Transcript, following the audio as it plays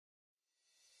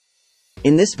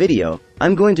In this video,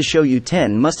 I'm going to show you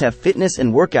 10 must-have fitness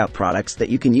and workout products that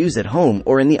you can use at home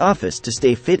or in the office to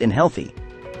stay fit and healthy.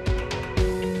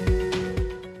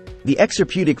 The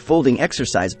Exerpeutic Folding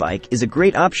Exercise Bike is a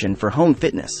great option for home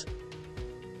fitness.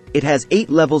 It has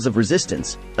 8 levels of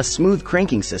resistance, a smooth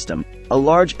cranking system, a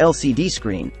large LCD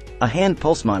screen, a hand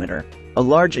pulse monitor, a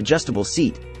large adjustable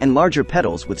seat, and larger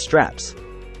pedals with straps.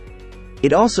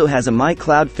 It also has a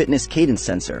MyCloud Fitness cadence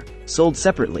sensor, sold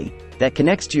separately, that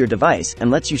connects to your device and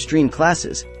lets you stream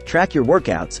classes, track your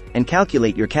workouts, and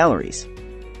calculate your calories.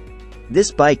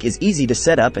 This bike is easy to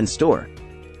set up and store.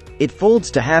 It folds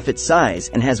to half its size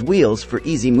and has wheels for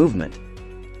easy movement.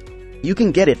 You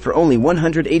can get it for only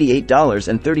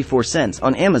 $188.34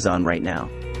 on Amazon right now.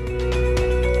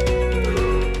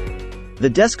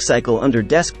 The Desk Cycle Under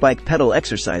Desk Bike Pedal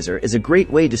Exerciser is a great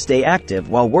way to stay active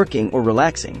while working or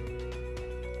relaxing.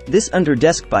 This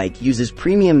under-desk bike uses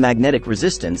premium magnetic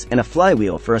resistance and a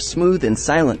flywheel for a smooth and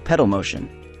silent pedal motion.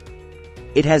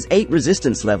 It has 8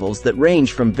 resistance levels that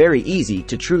range from very easy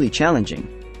to truly challenging.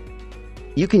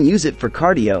 You can use it for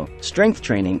cardio, strength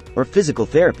training, or physical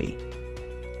therapy.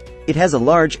 It has a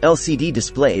large LCD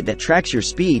display that tracks your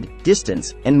speed,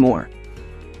 distance, and more.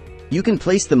 You can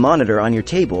place the monitor on your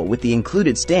table with the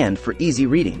included stand for easy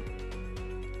reading.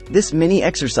 This mini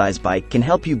exercise bike can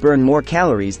help you burn more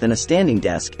calories than a standing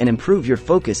desk and improve your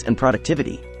focus and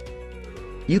productivity.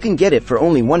 You can get it for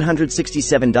only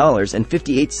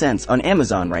 $167.58 on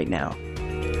Amazon right now.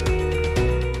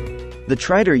 The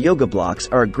Trider Yoga Blocks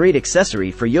are a great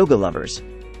accessory for yoga lovers.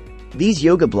 These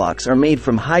yoga blocks are made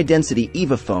from high-density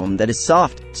EVA foam that is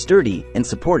soft, sturdy, and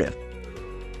supportive.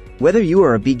 Whether you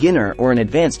are a beginner or an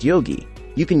advanced yogi,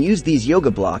 you can use these yoga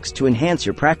blocks to enhance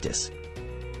your practice.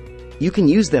 You can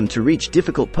use them to reach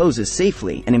difficult poses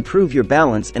safely and improve your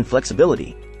balance and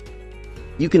flexibility.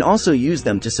 You can also use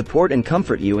them to support and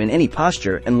comfort you in any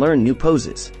posture and learn new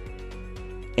poses.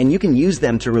 And you can use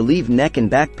them to relieve neck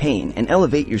and back pain and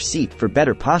elevate your seat for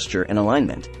better posture and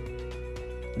alignment.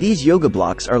 These yoga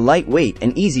blocks are lightweight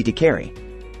and easy to carry.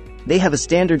 They have a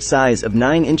standard size of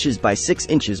 9 inches by 6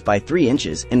 inches by 3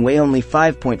 inches and weigh only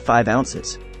 5.5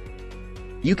 ounces.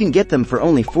 You can get them for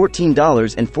only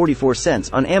 $14.44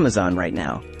 on Amazon right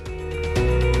now.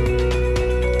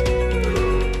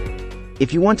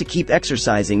 If you want to keep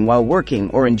exercising while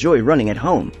working or enjoy running at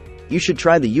home, you should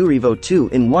try the Urivo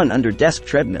 2-in-1 Under-Desk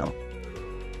Treadmill.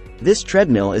 This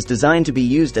treadmill is designed to be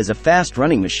used as a fast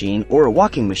running machine or a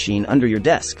walking machine under your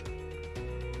desk.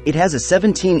 It has a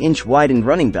 17-inch widened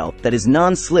running belt that is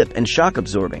non-slip and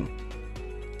shock-absorbing.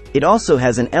 It also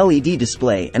has an LED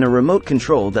display and a remote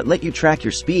control that let you track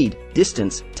your speed,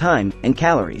 distance, time, and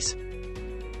calories.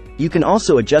 You can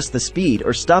also adjust the speed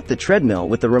or stop the treadmill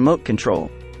with the remote control.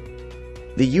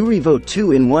 The Urivo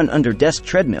 2-in-1 Under-Desk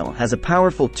Treadmill has a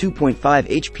powerful 2.5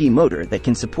 HP motor that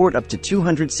can support up to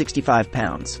 265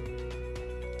 pounds.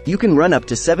 You can run up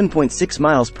to 7.6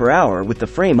 miles per hour with the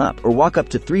frame up or walk up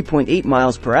to 3.8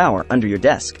 miles per hour under your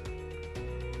desk.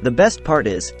 The best part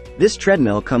is, this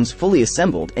treadmill comes fully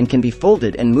assembled and can be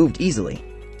folded and moved easily.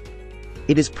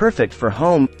 It is perfect for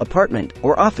home, apartment,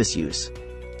 or office use.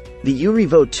 The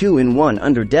Urivo 2-in-1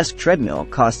 Under-Desk Treadmill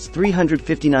costs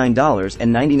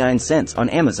 $359.99 on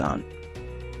Amazon.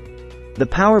 The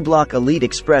PowerBlock Elite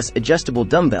Express adjustable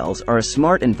dumbbells are a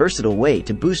smart and versatile way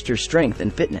to boost your strength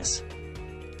and fitness.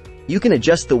 You can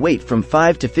adjust the weight from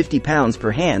 5 to 50 pounds per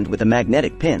hand with a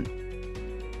magnetic pin.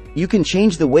 You can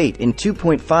change the weight in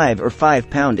 2.5 or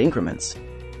 5-pound increments.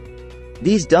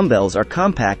 These dumbbells are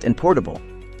compact and portable.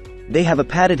 They have a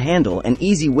padded handle and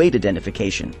easy weight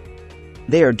identification.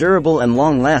 They are durable and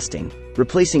long-lasting,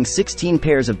 replacing 16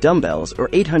 pairs of dumbbells or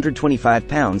 825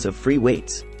 pounds of free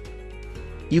weights.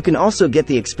 You can also get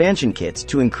the expansion kits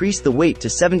to increase the weight to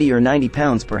 70 or 90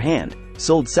 pounds per hand,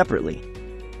 sold separately.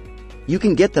 You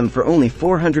can get them for only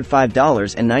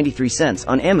 $405.93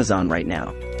 on Amazon right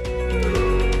now.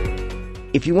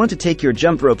 If you want to take your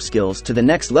jump rope skills to the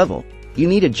next level, you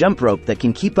need a jump rope that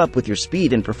can keep up with your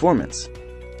speed and performance.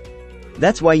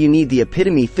 That's why you need the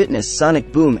Epitome Fitness Sonic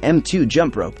Boom M2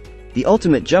 jump rope, the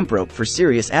ultimate jump rope for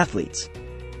serious athletes.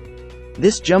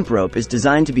 This jump rope is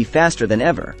designed to be faster than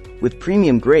ever, with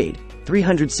premium-grade,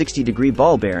 360-degree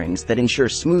ball bearings that ensure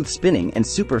smooth spinning and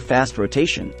super fast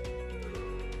rotation.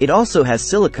 It also has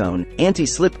silicone,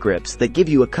 anti-slip grips that give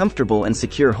you a comfortable and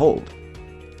secure hold.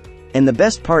 And the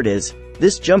best part is,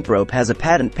 this jump rope has a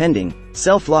patent-pending,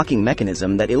 self-locking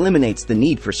mechanism that eliminates the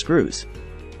need for screws.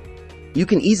 You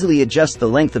can easily adjust the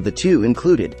length of the 2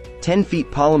 included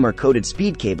 10-feet polymer-coated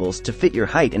speed cables to fit your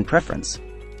height and preference.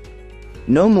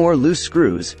 No more loose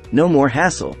screws, no more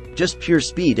hassle, just pure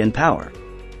speed and power.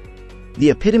 The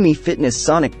Epitome Fitness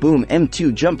Sonic Boom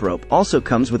M2 jump rope also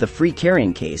comes with a free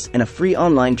carrying case and a free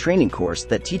online training course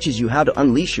that teaches you how to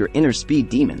unleash your inner speed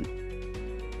demon.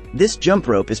 This jump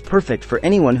rope is perfect for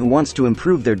anyone who wants to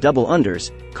improve their double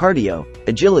unders, cardio,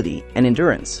 agility, and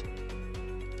endurance.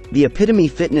 The Epitome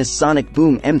Fitness Sonic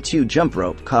Boom M2 jump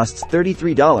rope costs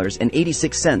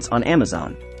 $33.86 on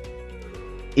Amazon.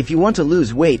 If you want to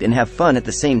lose weight and have fun at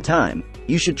the same time,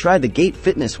 you should try the Gait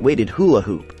Fitness weighted hula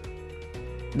hoop.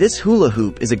 This hula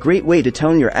hoop is a great way to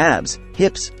tone your abs,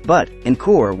 hips, butt, and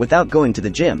core without going to the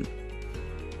gym.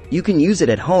 You can use it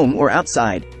at home or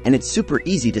outside, and it's super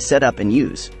easy to set up and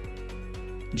use.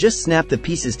 Just snap the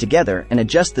pieces together and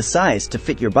adjust the size to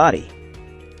fit your body.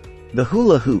 The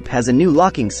hula hoop has a new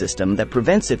locking system that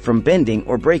prevents it from bending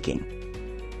or breaking.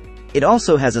 It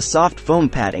also has a soft foam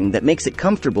padding that makes it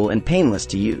comfortable and painless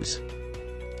to use.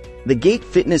 The Gait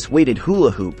Fitness weighted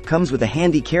hula hoop comes with a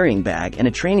handy carrying bag and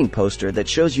a training poster that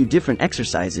shows you different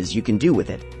exercises you can do with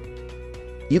it.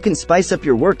 You can spice up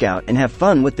your workout and have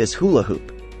fun with this hula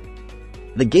hoop.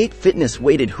 The Gait Fitness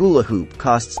weighted hula hoop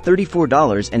costs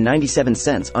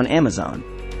 $34.97 on Amazon.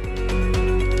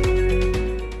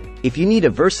 If you need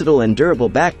a versatile and durable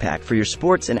backpack for your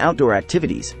sports and outdoor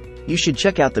activities, you should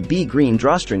check out the Be Green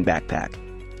Drawstring Backpack.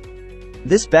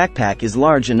 This backpack is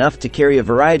large enough to carry a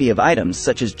variety of items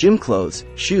such as gym clothes,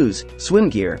 shoes, swim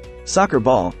gear, soccer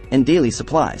ball, and daily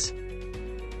supplies.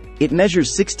 It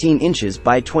measures 16 inches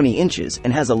by 20 inches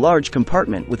and has a large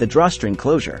compartment with a drawstring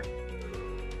closure.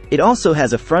 It also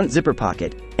has a front zipper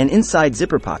pocket, an inside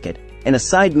zipper pocket, and a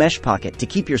side mesh pocket to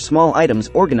keep your small items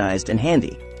organized and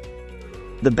handy.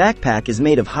 The backpack is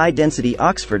made of high-density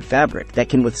Oxford fabric that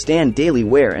can withstand daily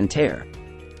wear and tear.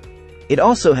 It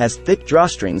also has thick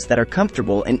drawstrings that are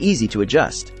comfortable and easy to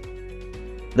adjust.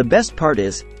 The best part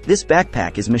is, this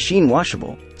backpack is machine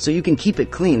washable, so you can keep it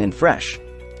clean and fresh.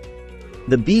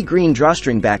 The Be Green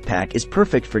Drawstring Backpack is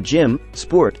perfect for gym,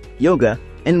 sport, yoga,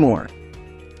 and more.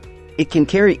 It can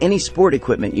carry any sport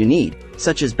equipment you need,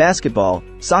 such as basketball,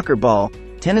 soccer ball,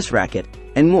 tennis racket,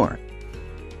 and more.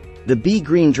 The Be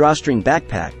Green Drawstring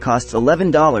Backpack costs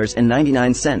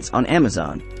 $11.99 on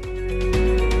Amazon.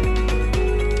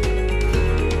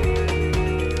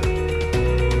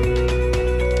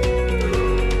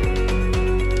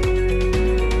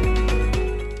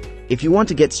 If you want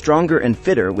to get stronger and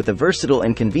fitter with a versatile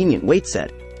and convenient weight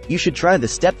set, you should try the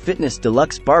Step Fitness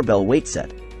Deluxe Barbell Weight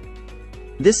Set.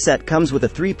 This set comes with a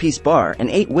 3-piece bar and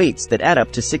 8 weights that add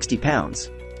up to 60 pounds.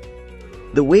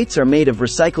 The weights are made of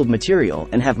recycled material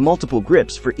and have multiple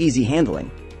grips for easy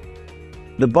handling.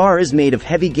 The bar is made of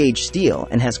heavy-gauge steel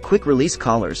and has quick-release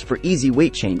collars for easy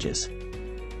weight changes.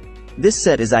 This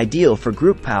set is ideal for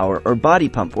group power or body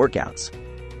pump workouts.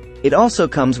 It also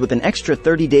comes with an extra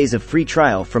 30 days of free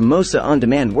trial from Mosa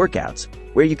On-Demand Workouts,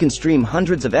 where you can stream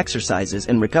hundreds of exercises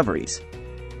and recoveries.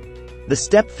 The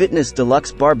Step Fitness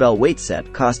Deluxe Barbell Weight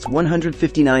Set costs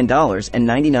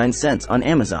 $159.99 on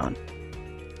Amazon.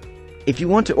 If you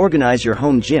want to organize your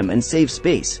home gym and save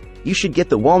space, you should get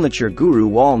the Wallnature Guru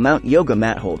Wall Mount Yoga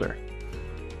Mat Holder.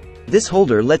 This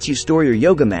holder lets you store your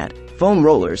yoga mat, foam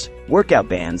rollers, workout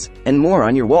bands, and more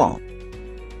on your wall.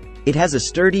 It has a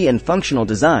sturdy and functional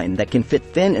design that can fit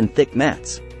thin and thick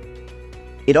mats.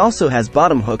 It also has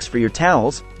bottom hooks for your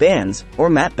towels, bands,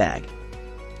 or mat bag.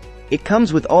 It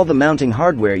comes with all the mounting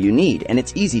hardware you need and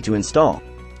it's easy to install.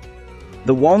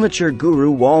 The Wallnature Guru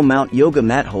Wall Mount Yoga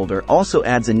Mat Holder also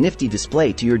adds a nifty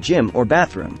display to your gym or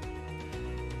bathroom.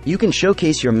 You can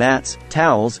showcase your mats,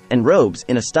 towels, and robes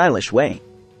in a stylish way.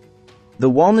 The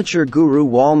Wallnature Guru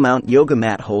Wall Mount Yoga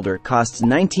Mat Holder costs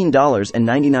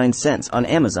 $19.99 on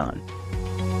Amazon.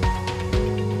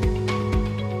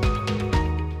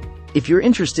 If you're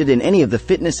interested in any of the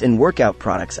fitness and workout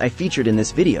products I featured in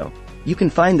this video, you can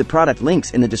find the product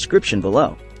links in the description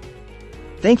below.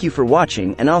 Thank you for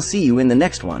watching and I'll see you in the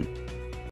next one.